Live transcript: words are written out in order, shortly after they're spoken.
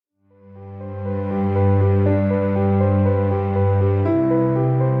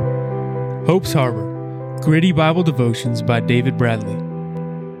Hope's Harbor, Gritty Bible Devotions by David Bradley.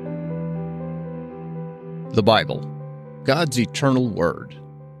 The Bible, God's eternal word.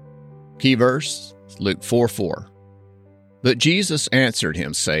 Key verse, Luke 4:4. But Jesus answered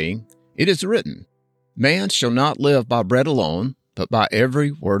him, saying, It is written, Man shall not live by bread alone, but by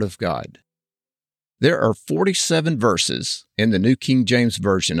every word of God. There are 47 verses in the New King James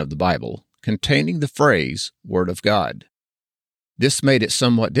Version of the Bible containing the phrase, Word of God. This made it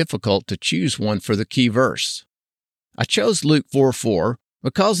somewhat difficult to choose one for the key verse. I chose Luke 4:4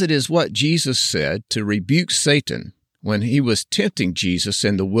 because it is what Jesus said to rebuke Satan when he was tempting Jesus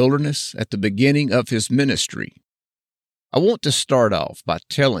in the wilderness at the beginning of his ministry. I want to start off by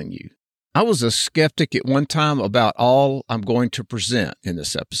telling you, I was a skeptic at one time about all I'm going to present in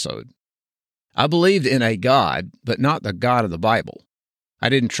this episode. I believed in a God, but not the God of the Bible. I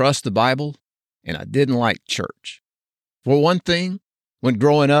didn't trust the Bible, and I didn't like church. For one thing, when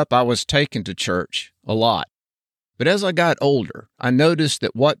growing up, I was taken to church a lot. But as I got older, I noticed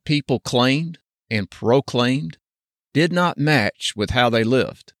that what people claimed and proclaimed did not match with how they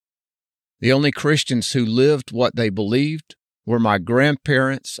lived. The only Christians who lived what they believed were my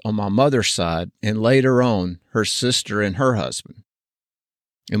grandparents on my mother's side and later on her sister and her husband.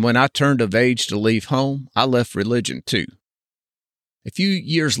 And when I turned of age to leave home, I left religion too. A few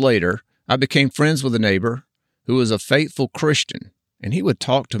years later, I became friends with a neighbor who was a faithful Christian, and he would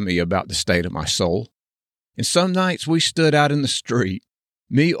talk to me about the state of my soul. And some nights we stood out in the street,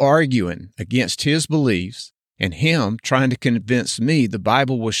 me arguing against his beliefs and him trying to convince me the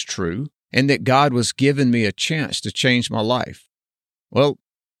Bible was true and that God was giving me a chance to change my life. Well,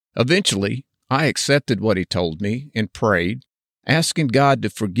 eventually, I accepted what he told me and prayed, asking God to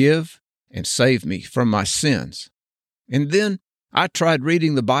forgive and save me from my sins. And then I tried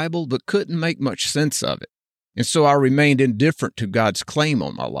reading the Bible but couldn't make much sense of it. And so I remained indifferent to God's claim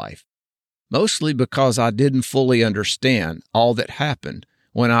on my life, mostly because I didn't fully understand all that happened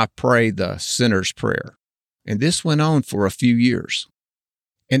when I prayed the sinner's prayer. And this went on for a few years.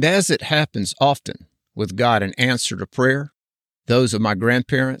 And as it happens often with God in answer to prayer, those of my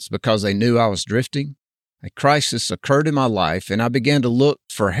grandparents, because they knew I was drifting, a crisis occurred in my life and I began to look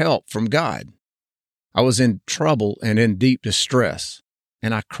for help from God. I was in trouble and in deep distress,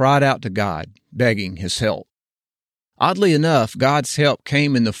 and I cried out to God, begging His help. Oddly enough, God's help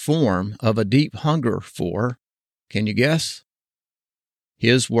came in the form of a deep hunger for, can you guess?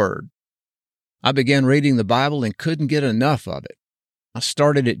 His Word. I began reading the Bible and couldn't get enough of it. I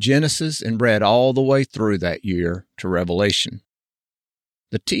started at Genesis and read all the way through that year to Revelation.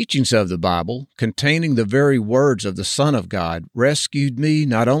 The teachings of the Bible, containing the very words of the Son of God, rescued me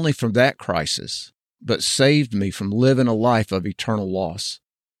not only from that crisis, but saved me from living a life of eternal loss.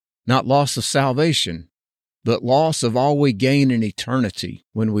 Not loss of salvation, but loss of all we gain in eternity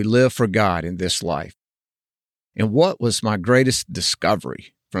when we live for God in this life. And what was my greatest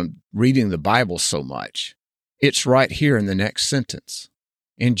discovery from reading the Bible so much? It's right here in the next sentence.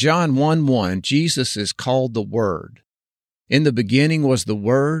 In John 1:1, Jesus is called the Word. In the beginning was the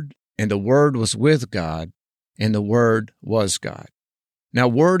Word, and the Word was with God, and the Word was God. Now,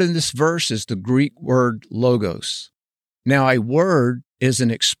 word in this verse is the Greek word logos. Now, a word is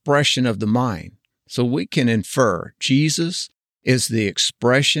an expression of the mind. So we can infer Jesus is the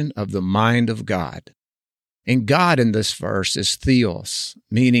expression of the mind of God. And God in this verse is theos,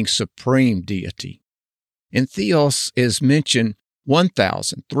 meaning supreme deity. And theos is mentioned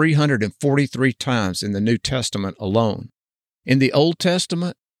 1,343 times in the New Testament alone. In the Old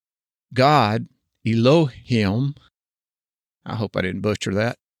Testament, God, Elohim, I hope I didn't butcher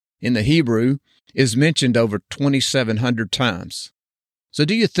that, in the Hebrew, is mentioned over 2,700 times. So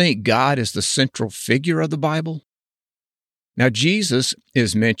do you think God is the central figure of the Bible? Now, Jesus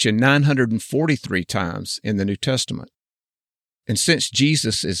is mentioned 943 times in the New Testament. And since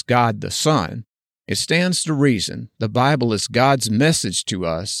Jesus is God the Son, it stands to reason the Bible is God's message to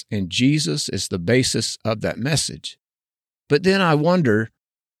us, and Jesus is the basis of that message. But then I wonder,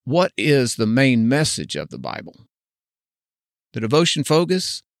 what is the main message of the Bible? The devotion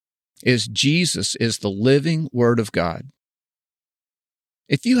focus is Jesus is the living Word of God.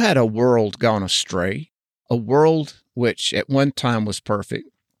 If you had a world gone astray, a world which at one time was perfect,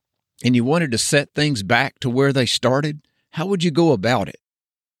 and you wanted to set things back to where they started, how would you go about it?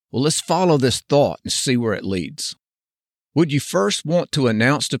 Well, let's follow this thought and see where it leads. Would you first want to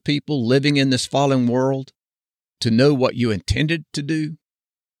announce to people living in this fallen world to know what you intended to do?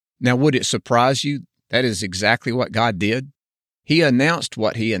 Now, would it surprise you that is exactly what God did? He announced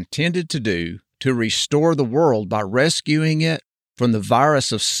what He intended to do to restore the world by rescuing it from the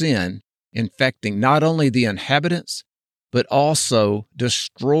virus of sin infecting not only the inhabitants, but also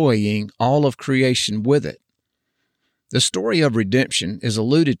destroying all of creation with it. The story of redemption is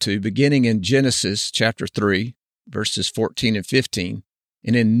alluded to beginning in Genesis chapter 3, verses 14 and 15,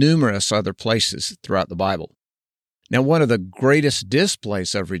 and in numerous other places throughout the Bible. Now, one of the greatest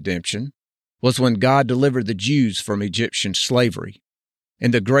displays of redemption was when God delivered the Jews from Egyptian slavery.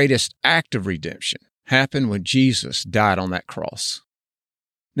 And the greatest act of redemption happened when Jesus died on that cross.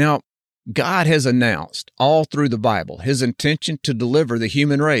 Now, God has announced all through the Bible His intention to deliver the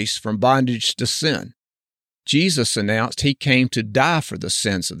human race from bondage to sin. Jesus announced He came to die for the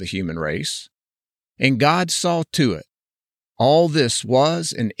sins of the human race, and God saw to it. All this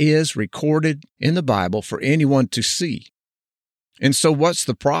was and is recorded in the Bible for anyone to see. And so what's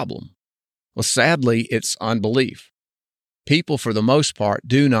the problem? Well, sadly, it's unbelief. People, for the most part,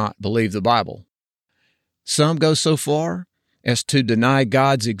 do not believe the Bible. Some go so far as to deny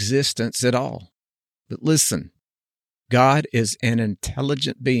God's existence at all. But listen, God is an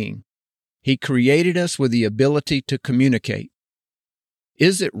intelligent being. He created us with the ability to communicate.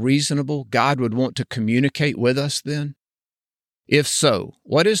 Is it reasonable God would want to communicate with us then? If so,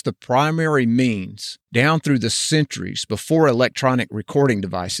 what is the primary means down through the centuries before electronic recording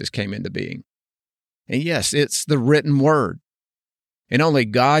devices came into being? And yes, it's the written word. And only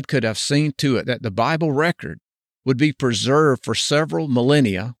God could have seen to it that the Bible record would be preserved for several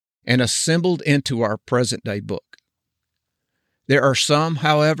millennia and assembled into our present-day book. There are some,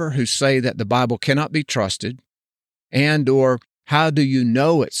 however, who say that the Bible cannot be trusted, or how do you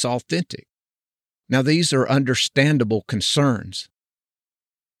know it's authentic? Now, these are understandable concerns.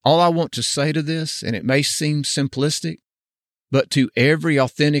 All I want to say to this, and it may seem simplistic, but to every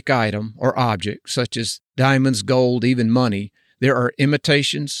authentic item or object, such as diamonds, gold, even money, there are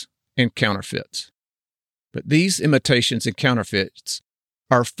imitations and counterfeits. But these imitations and counterfeits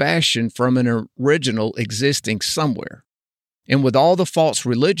are fashioned from an original existing somewhere. And with all the false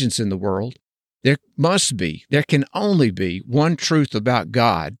religions in the world, there can only be one truth about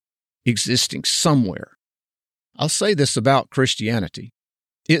God existing somewhere. I'll say this about Christianity.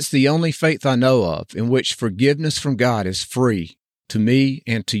 It's the only faith I know of in which forgiveness from God is free to me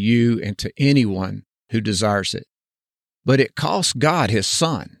and to you and to anyone who desires it. But it cost God His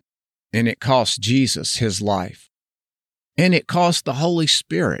Son, and it cost Jesus His life. And it cost the Holy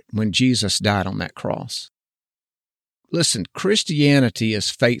Spirit when Jesus died on that cross. Listen, Christianity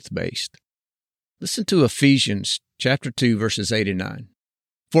is faith-based. Listen to Ephesians chapter 2, verses 8 and 9.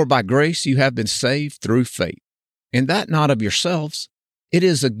 For by grace you have been saved through faith, and that not of yourselves, it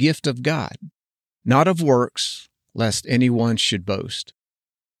is a gift of God, not of works, lest anyone should boast.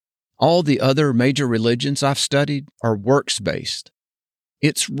 All the other major religions I've studied are works-based.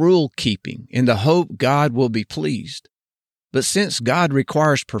 It's rule-keeping in the hope God will be pleased. But since God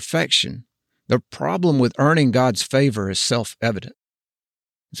requires perfection, the problem with earning God's favor is self-evident.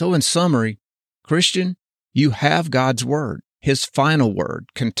 So in summary, Christian, you have God's Word, His final word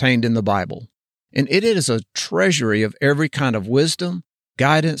contained in the Bible, and it is a treasury of every kind of wisdom,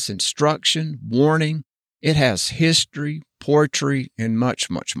 guidance, instruction, warning. It has history, poetry, and much,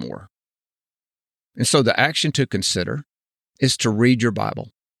 much more. And so the action to consider is to read your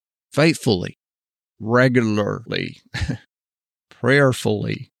Bible faithfully, regularly,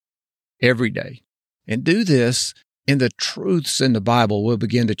 prayerfully, every day. And do this, and the truths in the Bible will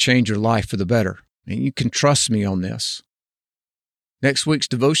begin to change your life for the better. And you can trust me on this. Next week's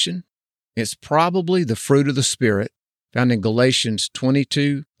devotion is probably the fruit of the Spirit found in Galatians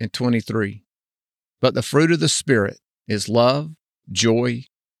 22 and 23. But the fruit of the Spirit is love, joy,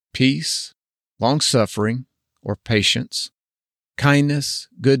 peace, long-suffering or patience, kindness,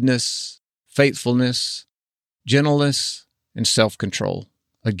 goodness, faithfulness, gentleness, and self-control.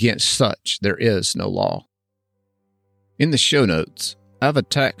 Against such there is no law. In the show notes, I have a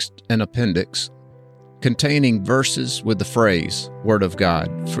text and appendix containing verses with the phrase, Word of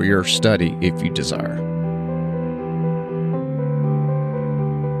God, for your study if you desire.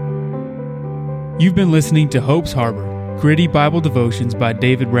 You've been listening to Hope's Harbor, Gritty Bible Devotions by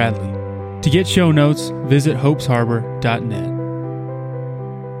David Bradley. To get show notes, visit hopesharbor.net.